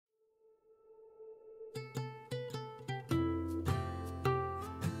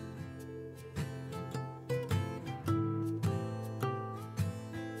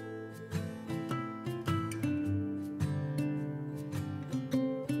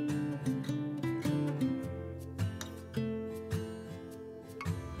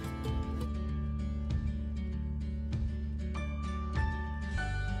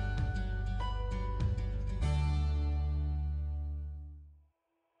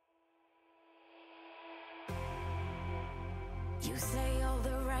You say all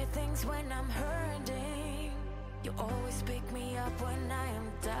the right things when I'm hurting. You always pick me up when I am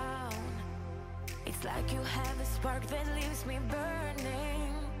down. It's like you have a spark that leaves me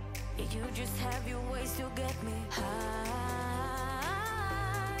burning. Yeah, you just have your ways to get me high.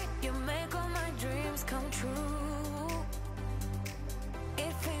 You make all my dreams come true.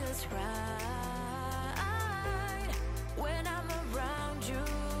 It feels right when I'm around you.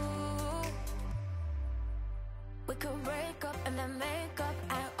 We could break up and then make up.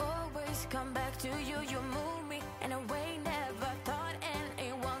 I always come back to you. You move me in a way never thought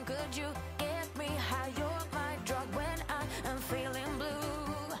anyone could. You get me high. You're my drug when I am feeling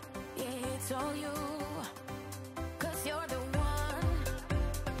blue. Yeah, it's all you, 'cause you're the one.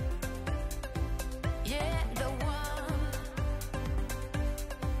 Yeah, the one.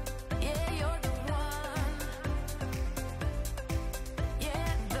 Yeah, you're the one.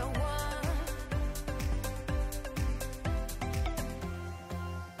 Yeah, the one.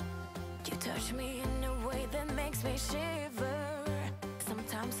 You touch me in a way that makes me shiver.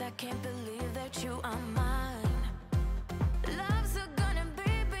 Sometimes I can't believe that you are mine. Love's gonna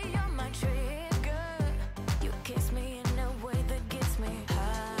be beyond my trigger. You kiss me in a way that gets me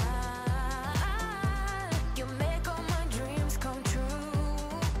high. You make all my dreams come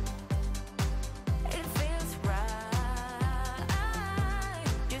true. It feels right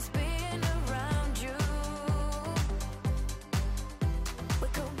just being around you. We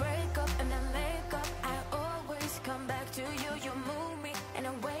could break up and then make up. I always come back to you. You move me in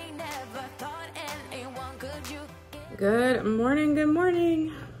a way never thought anyone could. You Good morning, good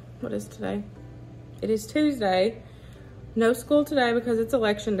morning. What is today? It is Tuesday. No school today because it's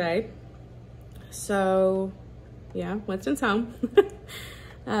election day. So, yeah, Winston's home.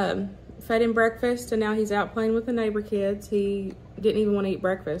 Fed him breakfast and now he's out playing with the neighbor kids. He didn't even want to eat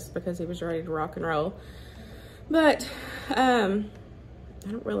breakfast because he was ready to rock and roll. But, I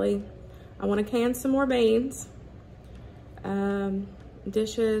want to can some more beans.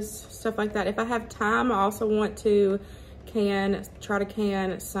 Dishes, stuff like that. If I have time, I also want to try to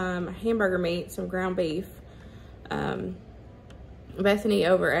can some hamburger meat, some ground beef. Bethany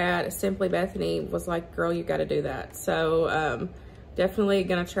over at Simply Bethany was like, girl, you got to do that. So definitely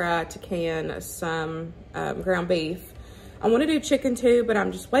gonna try to can some ground beef. I want to do chicken too, but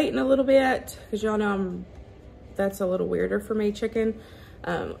I'm just waiting a little bit because y'all know that's a little weirder for me, chicken.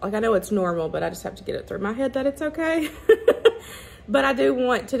 Like I know it's normal, but I just have to get it through my head that it's okay. But I do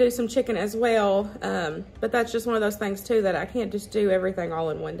want to do some chicken as well. But that's just one of those things too that I can't just do everything all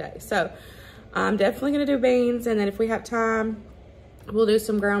in one day. So I'm definitely gonna do beans, and then if we have time, we'll do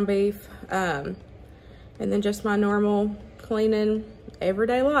some ground beef. And then just my normal cleaning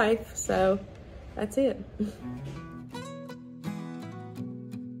everyday life. So that's it.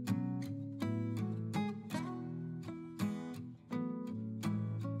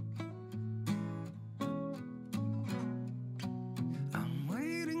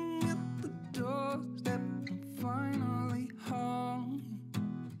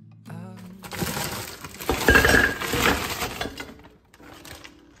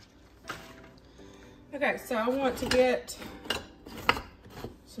 Okay, so I want to get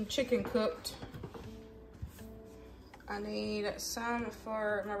some chicken cooked. I need some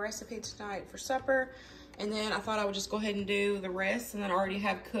for my recipe tonight for supper. And then I thought I would just go ahead and do the rest, and then I already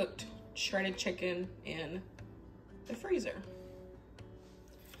have cooked shredded chicken in the freezer.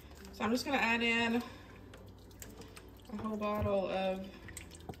 So I'm just gonna add in a whole bottle of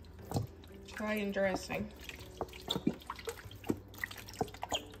Italian dressing.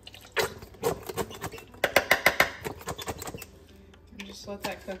 Just let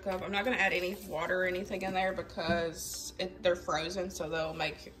that cook up. I'm not gonna add any water or anything in there because they're frozen, so they'll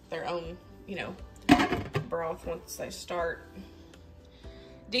make their own, you know, broth once they start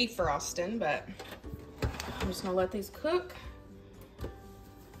defrosting. But I'm just gonna let these cook.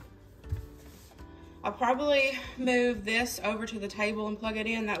 I'll probably move this over to the table and plug it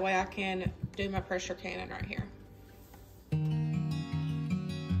in. That way I can do my pressure cannon right here.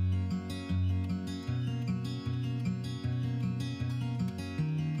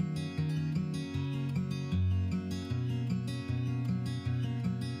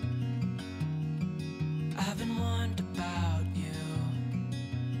 I've been wondering about you.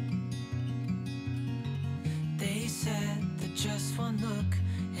 They said that just one look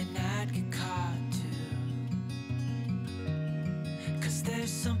and I'd get caught too. 'Cause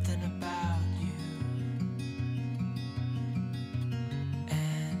there's something about you,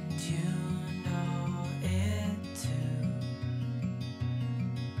 and you know it too.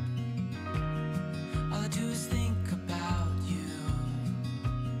 All I do is think about you.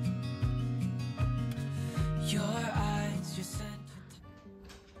 Your eyes just said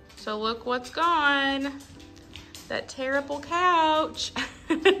So look what's gone. That terrible couch.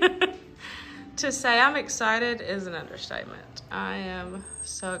 To say I'm excited is an understatement. I am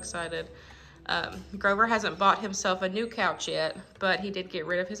so excited. Grover hasn't bought himself a new couch yet, but he did get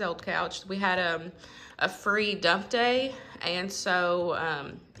rid of his old couch. We had a free dump day, and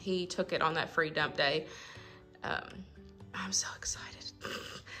so he took it on that free dump day. I'm so excited.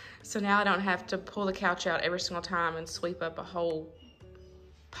 So now I don't have to pull the couch out every single time and sweep up a whole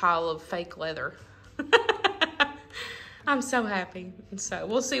pile of fake leather. I'm so happy. And so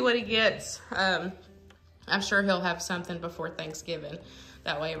we'll see what he gets. I'm sure he'll have something before Thanksgiving.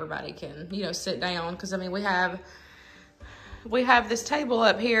 That way everybody can, you know, sit down. Because, I mean, we have this table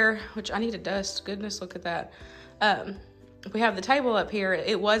up here, which I need to dust. Goodness, look at that. We have the table up here.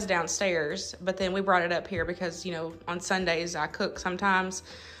 It was downstairs, but then we brought it up here because, you know, on Sundays I cook sometimes.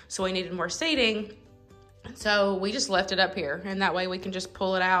 So we needed more seating. So we just left it up here. And that way we can just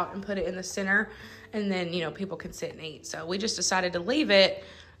pull it out and put it in the center. And then, you know, people can sit and eat. So we just decided to leave it.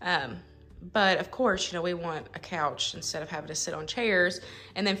 But of course, you know, we want a couch instead of having to sit on chairs.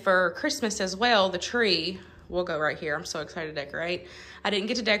 And then for Christmas as well, the tree will go right here. I'm so excited to decorate. I didn't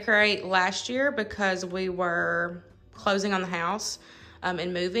get to decorate last year because we were closing on the house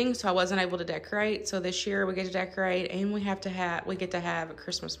and moving. So I wasn't able to decorate. So this year we get to decorate and we get to have a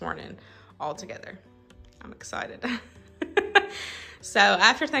Christmas morning all together. I'm excited. So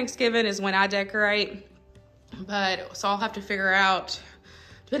after Thanksgiving is when I decorate, but so I'll have to figure out,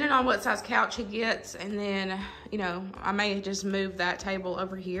 depending on what size couch he gets, and then, you know, I may just move that table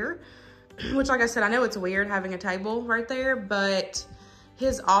over here, which, like I said, I know it's weird having a table right there, but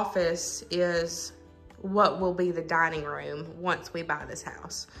his office is what will be the dining room once we buy this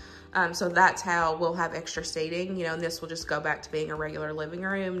house. So that's how we'll have extra seating, you know, and this will just go back to being a regular living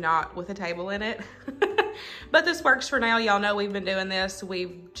room, not with a table in it. But this works for now. Y'all know we've been doing this.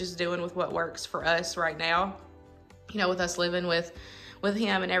 We've just doing with what works for us right now, you know, with us living with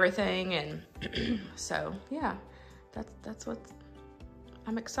him and everything. And so, yeah, that's what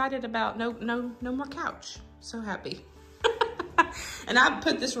I'm excited about. No more couch. So happy. And I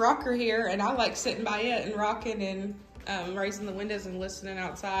put this rocker here and I like sitting by it and rocking and raising the windows and listening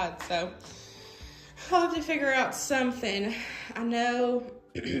outside. So I'll have to figure out something. I know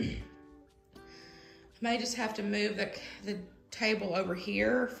may just have to move the table over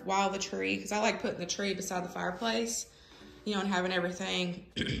here while the tree, because I like putting the tree beside the fireplace, you know, and having everything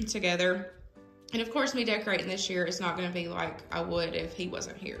together. And of course, me decorating this year is not going to be like I would if he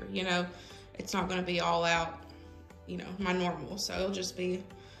wasn't here, you know. It's not going to be all out, you know, my normal. So it'll just be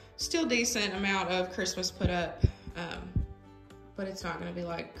still decent amount of Christmas put up, but it's not going to be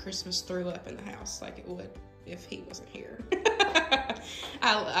like Christmas threw up in the house like it would if he wasn't here.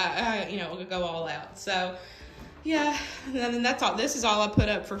 I you know, go all out. So yeah, and then that's all. This is all I put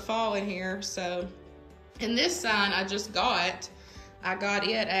up for fall in here. So, and this sign I just got. I got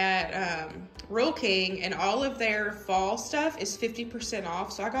it at Rural King, and all of their fall stuff is 50%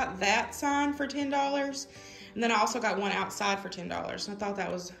 off. So I got that sign for $10, and then I also got one outside for $10. And I thought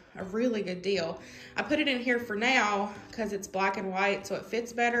that was a really good deal. I put it in here for now because it's black and white, so it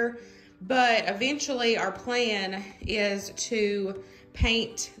fits better. But eventually our plan is to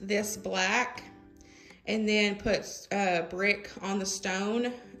paint this black and then put brick on the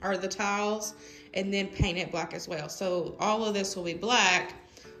stone or the tiles and then paint it black as well. So all of this will be black.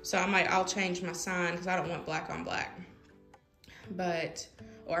 So I'll change my sign because I don't want black on black. But,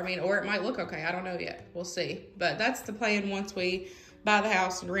 or it might look okay. I don't know yet. We'll see. But that's the plan once we buy the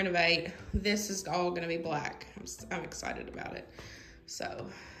house and renovate. This is all going to be black. I'm excited about it. So,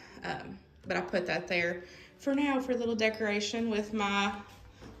 but I put that there for now for a little decoration with my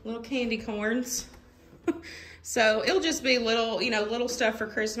little candy corns. So it'll just be little, you know, little stuff for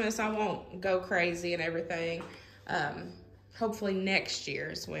Christmas. I won't go crazy and everything. Hopefully next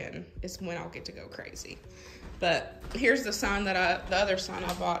year is when I'll get to go crazy. But here's the sign the other sign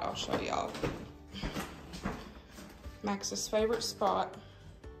I bought. I'll show y'all. Max's favorite spot.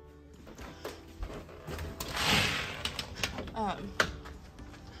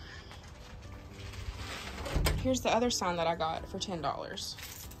 Here's the other sign that I got for $10.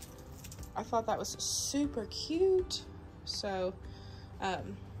 I thought that was super cute. So,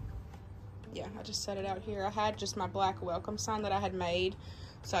 yeah, I just set it out here. I had just my black welcome sign that I had made.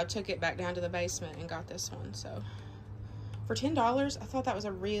 So I took it back down to the basement and got this one. So for $10, I thought that was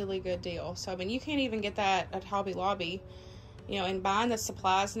a really good deal. So, I mean, you can't even get that at Hobby Lobby, you know, and buying the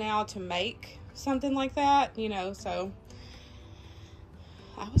supplies now to make something like that, you know, so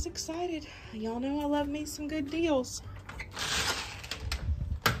I was excited. Y'all know I love me some good deals.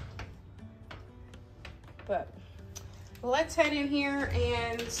 But let's head in here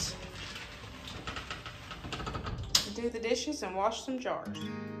and do the dishes and wash some jars.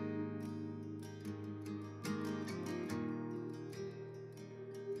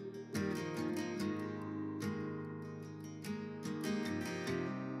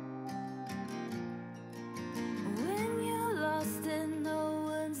 When you're lost and no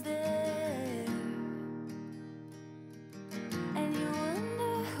one's there, and you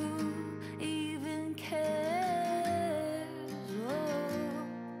wonder who even cares. Oh,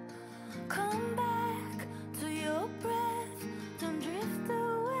 come back to your breath, don't drift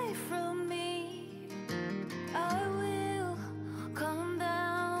away from me. I will come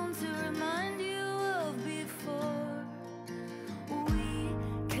down to remind you of before. We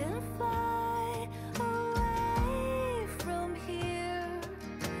can fly away from here.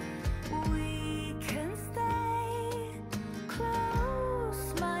 We can stay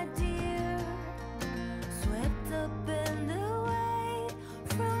close, my dear. Swept up and away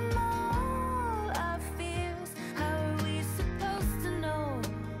from all our fears. How are we supposed to know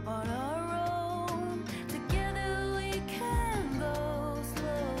on our own? Together we can go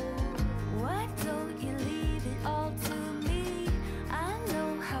slow. Why don't you leave it all to me? I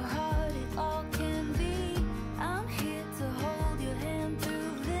know how hard it all can be. I'm here to hold your hand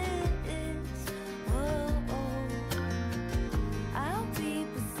through this. Whoa, I'll be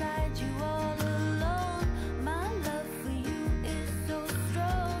beside you all alone. My love for you is so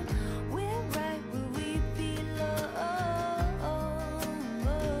strong. We're right where we belong.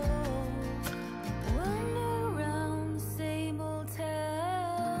 Wander around the same old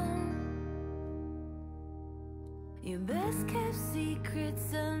town. Your best kept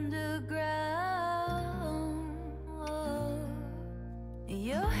secrets underground.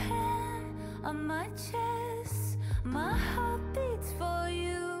 Your hand on my chest, my heart beats for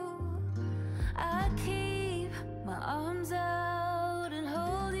you. I keep my arms out and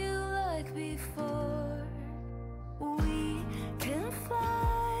hold you like before. We can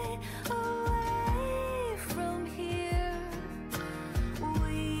fly away from here.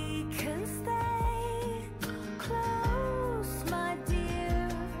 We can stay close, my dear.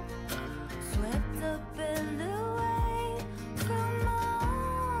 Swept up and away from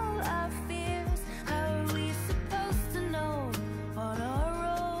all our fears. How are we supposed to know on our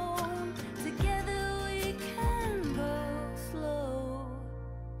own? Together we can go slow.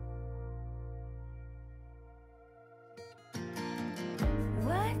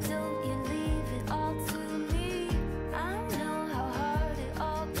 Why don't you leave it all to me? I know how hard it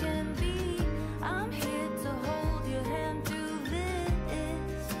all can be. I'm here to hold your hand through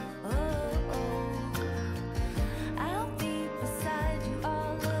this. I'll be beside you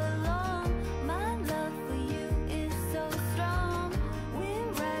all along. My love for you is so strong.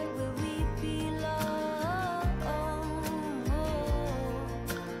 We're right where we belong.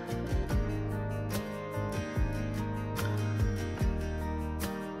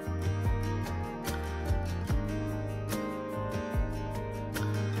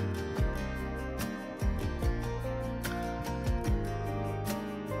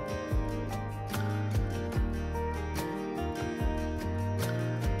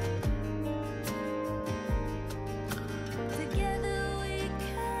 Together we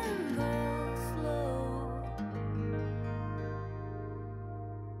can go slow.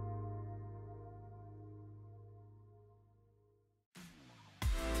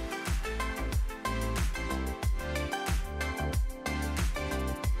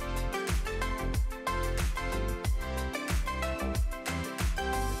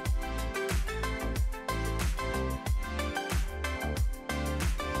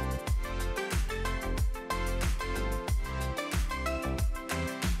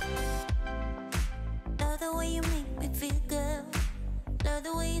 Love the way you make me feel, girl. Love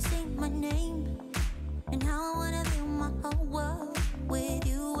the way you say my name. And how I wanna feel my whole world with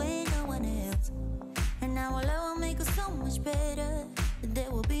you and no one else. And now our love will make us so much better. There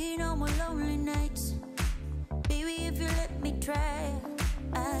will be no more lonely nights. Baby, if you let me try,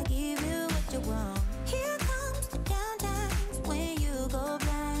 I'll give you what you want. Here comes the down times when you go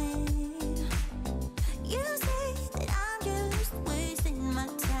blind. You say that I'm just wasting my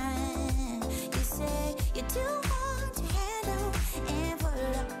time. You say you're too hard to handle and full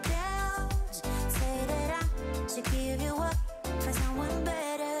of doubts. Say that I should give you up for someone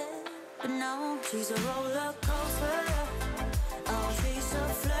better. But no, she's a roller coaster. Oh, she's a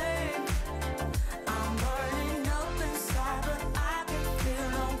flame. I'm burning up inside, but I can feel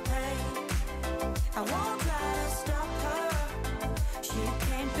no pain. I won't try to stop her. She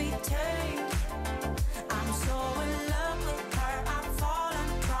can't be tamed. I'm so in love with her. I fall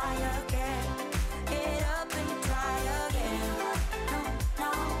and try again. Get up and try again.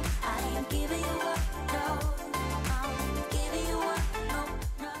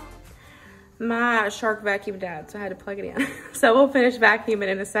 My shark vacuum died, so I had to plug it in. So we'll finish vacuuming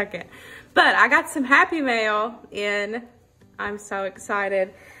in a second. But I got some happy mail in. I'm so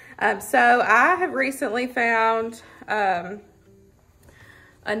excited. So I have recently found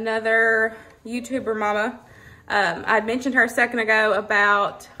another YouTuber mama. I mentioned her a second ago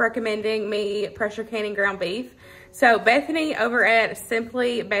about recommending me pressure canning ground beef. So Bethany over at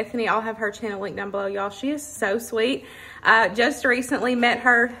Simply Bethany, I'll have her channel linked down below, y'all. She is so sweet. I just recently met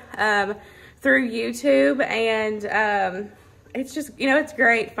her through YouTube, and it's just, you know, it's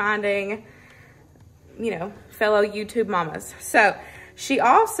great finding, you know, fellow YouTube mamas. So she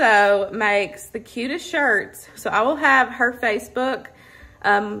also makes the cutest shirts. So I will have her Facebook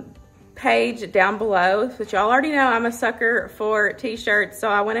page down below. But y'all already know I'm a sucker for t-shirts, so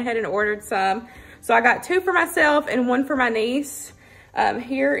I went ahead and ordered some. So I got 2 for myself and 1 for my niece.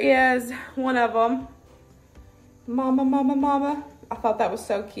 Here is one of them. Mama, mama, mama. I thought that was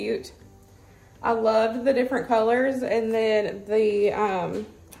so cute. I loved the different colors, and then the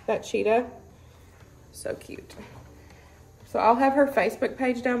that cheetah, so cute. So I'll have her Facebook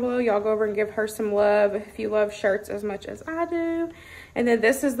page down below. Y'all go over and give her some love if you love shirts as much as I do. And then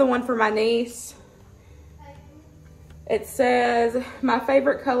this is the one for my niece. It says, my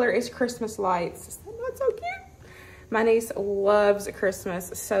favorite color is Christmas lights. That's so cute. My niece loves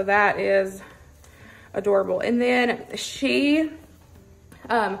Christmas, so that is adorable. And then she,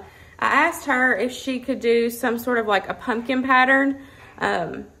 I asked her if she could do some sort of like a pumpkin pattern,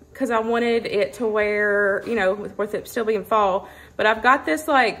 because I wanted it to wear, you know, with it still being fall. But I've got this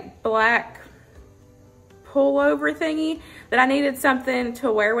like black pullover thingy that I needed something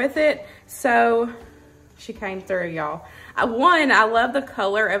to wear with it. So she came through, y'all. One, I love the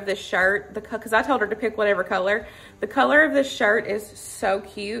color of this shirt, because I told her to pick whatever color. The color of this shirt is so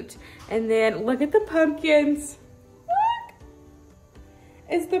cute. And then look at the pumpkins. Look.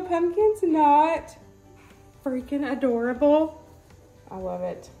 Is the pumpkins not freaking adorable? I love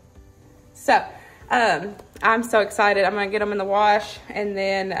it. So, I'm so excited. I'm gonna get them in the wash, and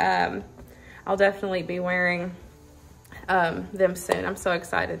then I'll definitely be wearing them soon. I'm so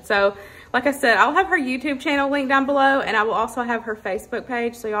excited. So, like I said, I'll have her YouTube channel linked down below, and I will also have her Facebook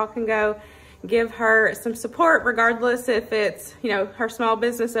page, so y'all can go give her some support, regardless if it's, you know, her small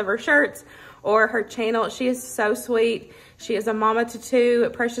business of her shirts or her channel. She is so sweet. She is a mama to 2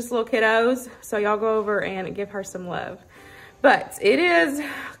 precious little kiddos, so y'all go over and give her some love. But it is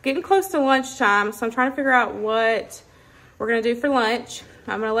getting close to lunchtime, so I'm trying to figure out what we're gonna do for lunch.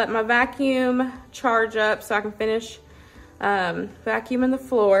 I'm gonna let my vacuum charge up so I can finish vacuuming the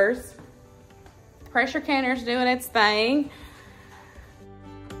floors. Pressure canner's doing its thing.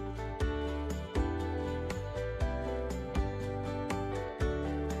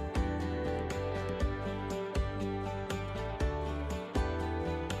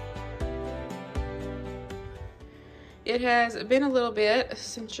 It has been a little bit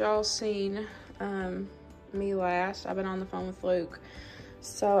since y'all seen me last. I've been on the phone with Luke.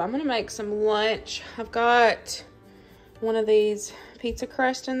 So I'm gonna make some lunch. I've got one of these pizza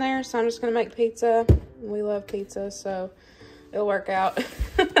crust in there, so I'm just gonna make pizza. We love pizza, so it'll work out.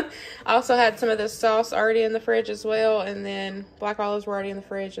 I also had some of this sauce already in the fridge as well, and then black olives were already in the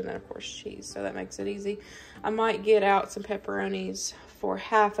fridge, and then of course cheese, so that makes it easy. I might get out some pepperonis for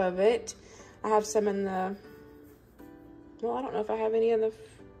half of it. I have some in the, well, I don't know if I have any in the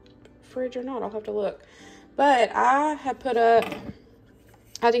fridge or not. I'll have to look. But I have put up,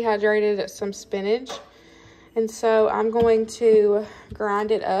 I dehydrated some spinach. And so I'm going to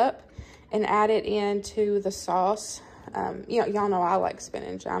grind it up and add it into the sauce. You know, y'all know I like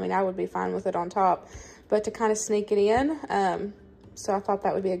spinach. I mean, I would be fine with it on top, but to kind of sneak it in. So I thought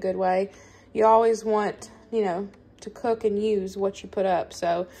that would be a good way. You always want, you know, to cook and use what you put up.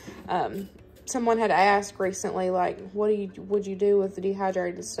 So someone had asked recently, like, what would you do with the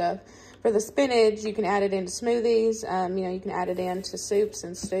dehydrated stuff? For the spinach, you can add it into smoothies. You know, you can add it into soups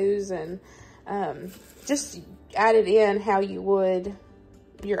and stews, and just add it in how you would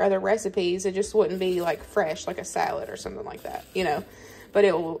your other recipes. It just wouldn't be like fresh, like a salad or something like that, you know. But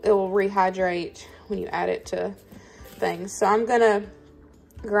it will rehydrate when you add it to things. So I'm gonna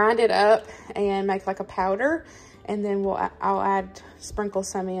grind it up and make like a powder, and then I'll sprinkle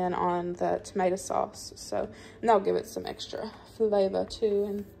some in on the tomato sauce. So, and that'll give it some extra flavor too,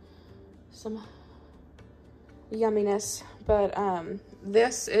 and some yumminess. But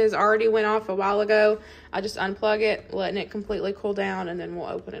this is already went off a while ago. I just unplug it, letting it completely cool down, and then we'll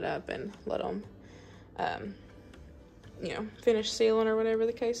open it up and let them you know, finish sealing or whatever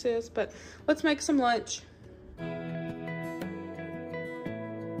the case is. But let's make some lunch.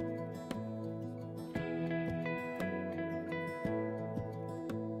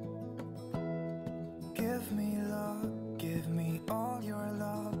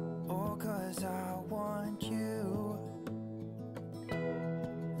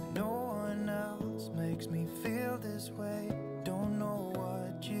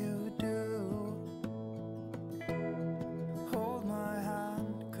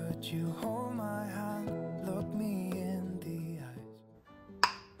 Would you hold my hand, look me in the eyes?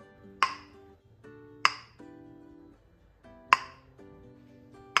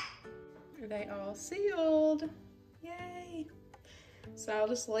 They all sealed. Yay. So I'll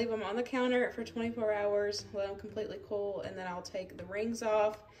just leave them on the counter for 24 hours, let them completely cool, and then I'll take the rings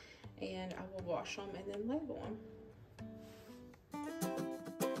off and I will wash them and then label them.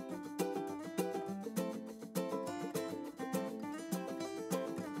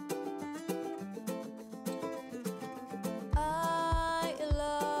 I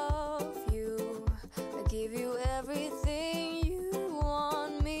love you. I give you everything you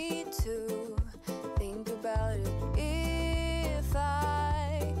want me to. Think about it if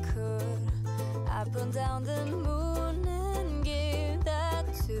I could. I'd burn down the moon and give that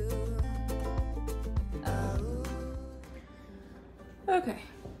to. Oh. Okay.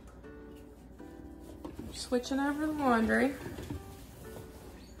 Switching over the laundry.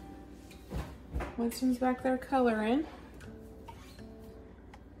 Winston's back there coloring.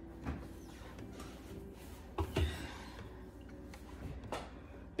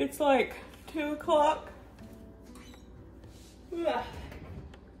 It's like 2 o'clock.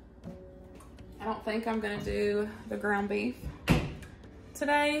 I don't think I'm gonna do the ground beef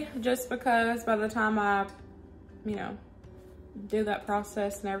today, just because by the time I, you know, do that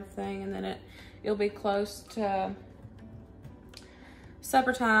process and everything, and then it'll be close to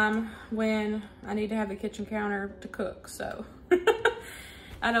supper time when I need to have the kitchen counter to cook. So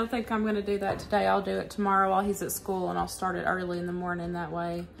I don't think I'm gonna do that today. I'll do it tomorrow while he's at school, and I'll start it early in the morning. That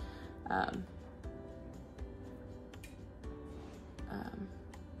way,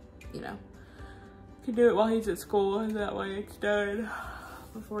 you know, can do it while he's at school, and that way it's done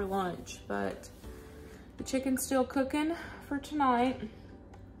before lunch. But the chicken's still cooking for tonight.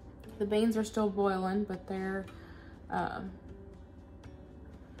 The beans are still boiling, but they're,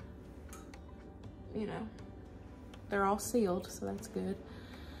 you know, they're all sealed, so that's good.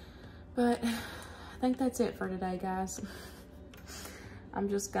 But I think that's it for today, guys. we're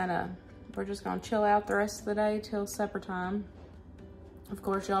just gonna chill out the rest of the day till supper time. Of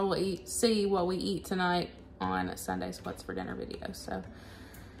course, y'all will see what we eat tonight on Sunday's What's for Dinner video, so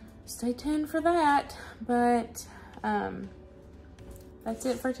stay tuned for that. But that's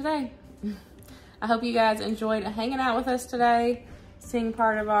it for today. I hope you guys enjoyed hanging out with us today, seeing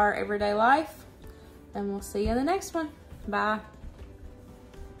part of our everyday life, and we'll see you in the next one. Bye.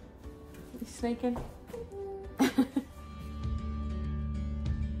 You sneaking?